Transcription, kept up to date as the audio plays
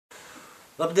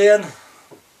Labdien!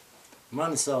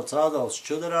 Mani sauc Ādolfs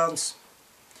Čudorāns.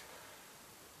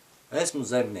 Esmu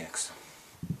zemnieks.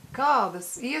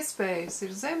 Kādas iespējas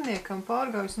ir zemniekam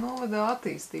Pārgaujas novadā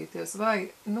attīstīties?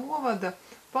 Vai novada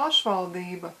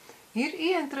pašvaldība ir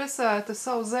ieinteresēta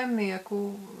savu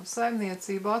zemnieku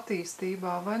saimniecību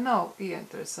attīstībā vai nav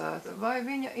ieinteresēta? Vai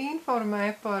viņa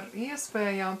informē par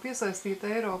iespējām piesaistīt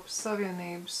Eiropas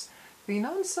Savienības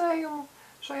finansējumu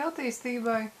šai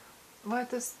attīstībai? Vai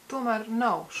tas tomēr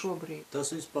nav šobrīd?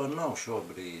 Tas vispār nav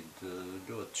šobrīd.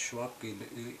 Ļoti švaki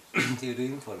ir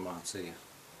informācija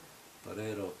par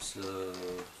Eiropas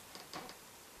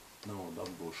naudu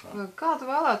apgūšanu. Kā tu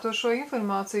vēlētos šo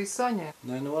informāciju saņemt?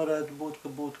 Nu, varētu būt, ka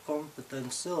būtu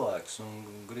kompetents cilvēks un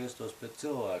grieztos pie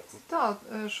cilvēku. Tā,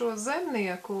 šo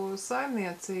zemnieku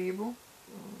saimniecību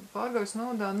Pārgaujas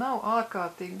novadā nav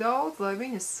ārkārtīgi daudz, lai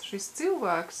viņas šis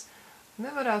cilvēks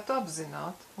nevarētu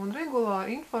apzināt un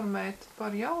regulāri informēt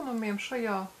par jaunumiem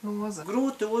šajā nozarē.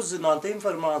 Grūti uzzināt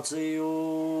informāciju,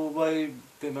 vai,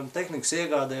 piemēram, tehnikas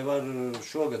iegādē var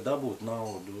šogad dabūt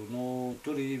naudu. Nu,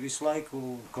 tur ir visu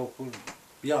laiku kaut kur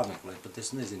jāmeklē, pat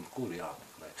es nezinu, kur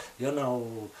jāmeklē. Ja nav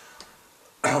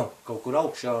kaut kur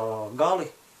augšā gali,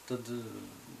 tad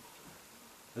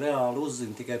reāli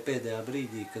uzzina tikai pēdējā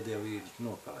brīdī, kad jau ir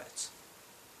nokavēts.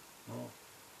 Nu,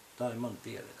 tā ir mana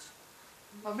pieredze.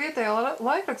 Vietējā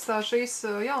laikrakstā šīs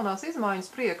jaunās izmaiņas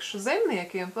priekš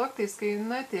zemniekiem faktiski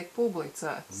netiek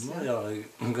publicētas. Nu, jā,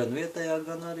 gan vietējā,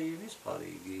 gan arī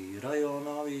vispārīgi.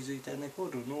 Rajona avīzītē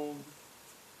nekur. Nu.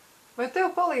 Vai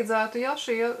tev palīdzētu, ja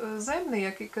šie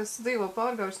zemnieki, kas dzīvo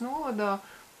Pārgaujas novadā,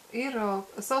 ir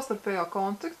savstarpējā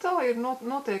kontaktā, ir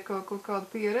notiek kaut kāda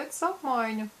pieredzes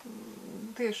apmaiņa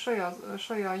tieši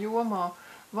šajā jomā,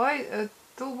 vai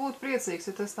tu būtu priecīgs,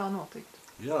 ja tas tā notiktu?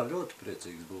 Jā, ļoti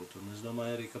priecīgs būtu, un es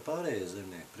domāju arī, ka pārējie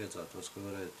zemnieki priecātos, ka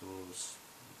varētu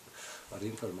ar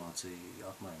informāciju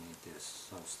apmainīties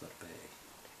savstarpēji.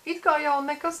 It kā jau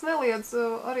nekas neliedz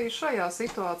arī šajā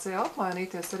situācijā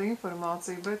apmainīties ar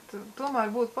informāciju, bet tomēr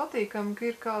būtu patīkami,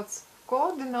 ka ir kāds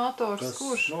koordinators,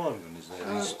 kurš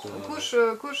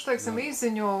teiksim,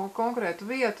 izziņo konkrētu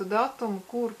vietu, datumu,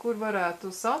 kur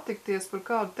varētu satikties, par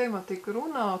kādu tematiku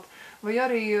runāt, vai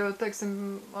arī,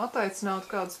 teiksim, attaicināt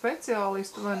kādu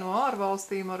speciālistu vai no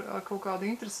ārvalstīm ar kaut kādu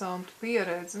interesantu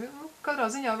pieredzi. Nu, katrā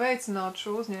ziņā veicināt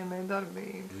šo uzņēmēju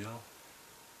darbību. Jā,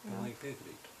 pilnīgi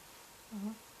piekrītu.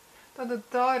 Tad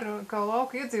tā ir, kā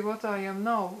lauka iedzīvotājiem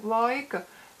nav laika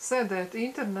sēdēt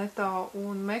internetā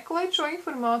un meklēt šo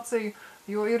informāciju,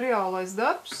 jo ir reālais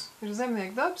darbs, ir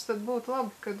zemnieku darbs, tad būtu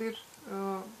labi, kad ir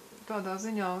tādā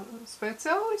ziņā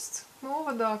speciālists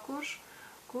novadā, kurš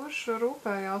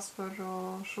rūpējās par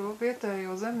šo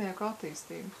vietējo zemnieku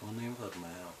attīstību. Un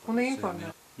informē, jā. Un informē.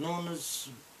 Nu, un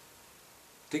es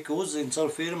tika uzzinu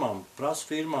caur firmām, prasu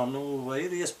firmām, nu, vai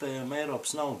ir iespējama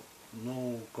Eiropas nauda,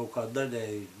 nu, kaut kā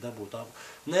daļēji dabūt ap.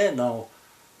 Nē, nav.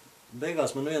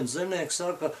 Beigās man viens zemnieks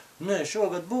saka, nē,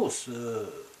 šogad būs.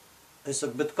 Es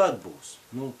saku, bet kad būs?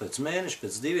 Nu, pēc mēneša,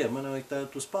 pēc 2, man vajag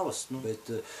tēt uz pavastu. Nu, bet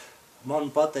man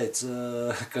pateica,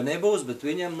 ka nebūs, bet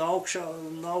viņiem no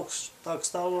augstāk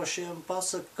stāvošiem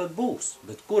pasaka, kad būs.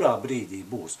 Bet kurā brīdī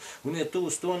būs? Un ja tu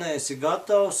uz to neesi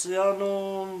gatavs, jā,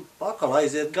 nu, akal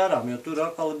aiziet garām, jo tur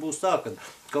akali būs tā, ka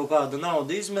kaut kāda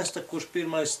nauda izmesta, kurš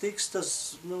pirmais tiks,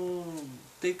 tas, nu,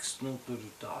 tiks, nu, tur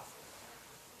tā.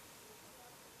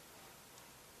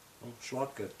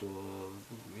 Švaki ar to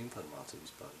informāciju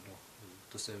vispār. Nu,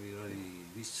 tas jau ir arī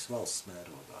visas valsts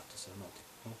mērogā, tas jau notika.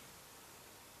 Nu.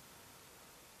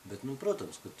 Bet, nu,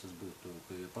 protams, ka tas būtu,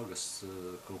 ka pagasts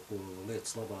kaut ko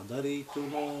lietas labā darītu,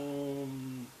 nu,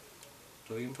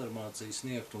 to informāciju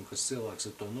sniegt, un kas cilvēks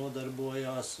ar to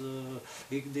nodarbojās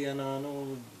ikdienā,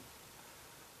 nu,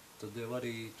 tad jau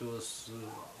arī tos,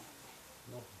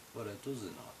 nu, varētu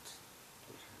uzzināt.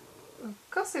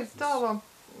 Kas ir tava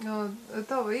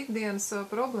ikdienas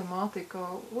problemātika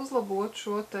uzlabot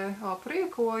šo te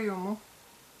aprīkojumu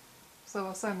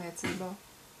savā saimniecībā,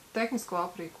 tehnisko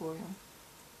aprīkojumu?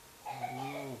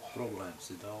 Nu, problēmas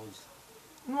ir daudz.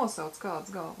 Nosauc kādas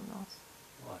galvenās.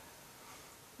 Vai?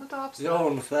 Nu, tā apstāj.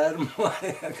 Jaunu fermu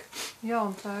vajag.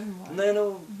 Jaunu fermu vajag. Nē, nu,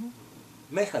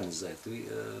 mehanizēt,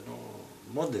 nu,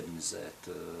 modernizēt,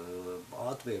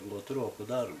 atvieglot roku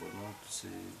darbu. Nu, tas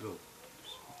ir ļoti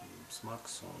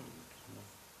smags un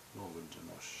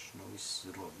nogurdžinošs. Nu, viss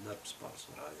roku darbs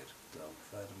pārsvarā ir. Tā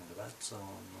ferma ir veca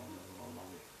un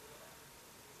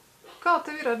Kā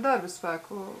tev ir ar darba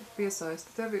spēku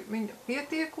piesaisti? Tev viņa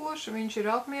pietiekoši, viņš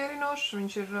ir apmierinošs,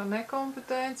 viņš ir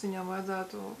nekompetents, viņam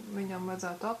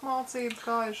vajadzētu apmācību.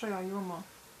 Kā ir šajā jomā?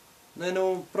 Nē,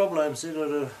 nu, problēmas ir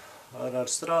ar ar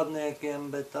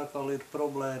strādniekiem, bet atkal ir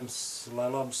problēmas, lai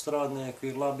labi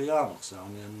strādnieki ir labi jāmaksā.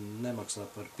 Un ja nemaksā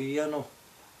par pienu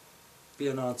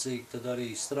pienācīgi, tad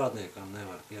arī strādniekam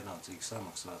nevar pienācīgi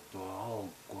samaksāt to algu,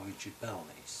 ko viņš ir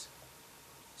pelnījis,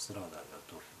 strādājot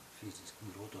to fiziski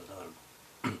grūto darbu.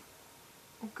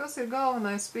 Kas ir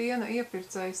galvenais piena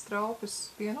iepircējs Straupes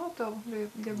pienotavu,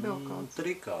 ja vēl kāds?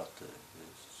 Trikāte.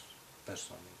 Es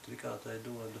personīgi trikātei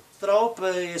dodu.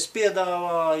 Straupei es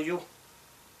piedāvāju,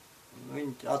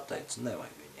 viņi atteica,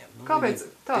 nevajag viņiem. Nu, Kāpēc?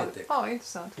 Pietiek.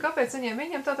 Interesanti. Kāpēc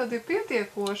viņiem tātad ir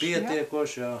pietiekoši?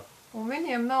 Pietiekoši, jā. Un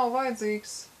viņiem nav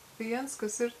vajadzīgs piens,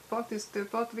 kas ir faktiski tie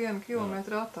pat 1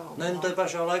 kilometru attālumā. Nē, nu, tā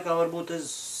pašā laikā varbūt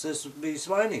es biju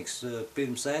vainīgs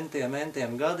pirms entiem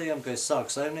gadiem, kad es sāku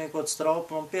saimniekot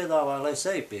Straupu un piedāvāju, lai es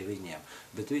eju pie viņiem.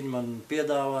 Bet viņi man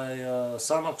piedāvāja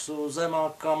samaksu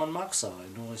zemāk, kā man maksāja.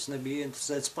 Nu, es nebiju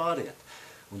interesēts pāriet.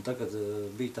 Un tagad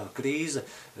bija tā krīze,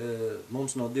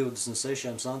 mums no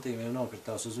 26 centīmiem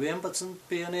nokritās uz 11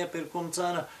 piena iepirkuma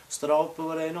cena, Straupa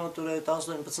varēja noturēt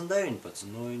 18, 19.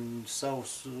 Nu, viņi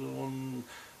savus un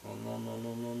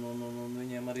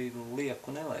viņiem arī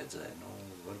lieku nevajadzēja. Nu,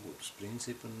 varbūt uz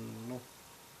principu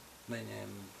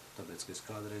neņēma, tāpēc, ka es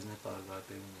kādreiz nepārgāju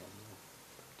pie viņiem.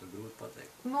 Tā grūti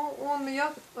pateikt. Nu, un ja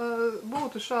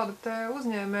būtu šāda te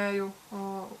uzņēmēju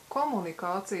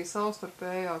komunikācija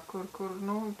savstarpējā, kur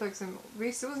teiksim,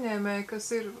 visi uzņēmēji, kas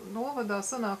ir novadā,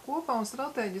 sanāk kopā un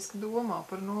strateģiski domā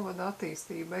par novada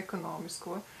attīstību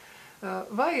ekonomisko,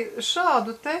 vai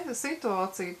šādu te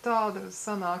situāciju tāda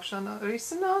sanākšana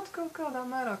risinātu kaut kādā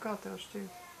mērā, kā tev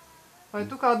šķiet? Vai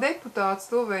tu kā deputāts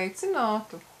to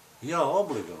veicinātu? Jā,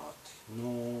 obligāti.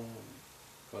 Nu,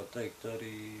 kā teikt,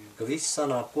 arī, ka visi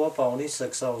sanāk kopā un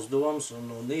izsaka savus domas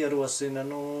un ierosina,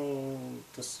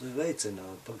 tas veicina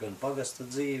gan pagasta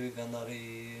dzīvi, gan arī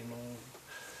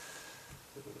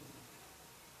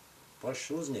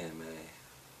paši uzņēmēji.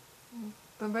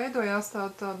 Tad veidojās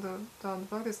tāda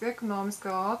faktiski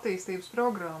ekonomiskā attīstības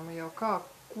programma, jau kā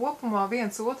kopumā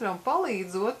viens otram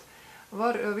palīdzot,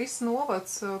 var viss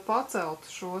novads pacelt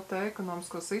šo te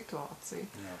ekonomisko situāciju.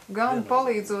 Jā, gan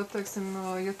palīdzot, teiksim,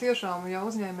 ja tiešām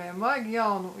uzņēmējiem vajag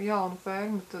jaunu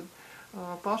fermu, tad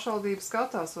pašvaldības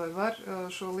skatās, vai var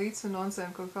šo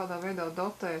līdzfinansējumu kaut kādā veidā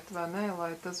dotēt vai nē,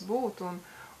 lai tas būtu.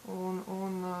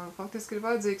 Un faktiski ir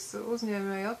vajadzīgs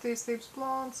uzņēmēja attīstības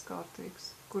plāns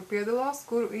kārtīgs, kur piedalās,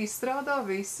 kuru izstrādā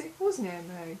visi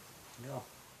uzņēmēji. Jā.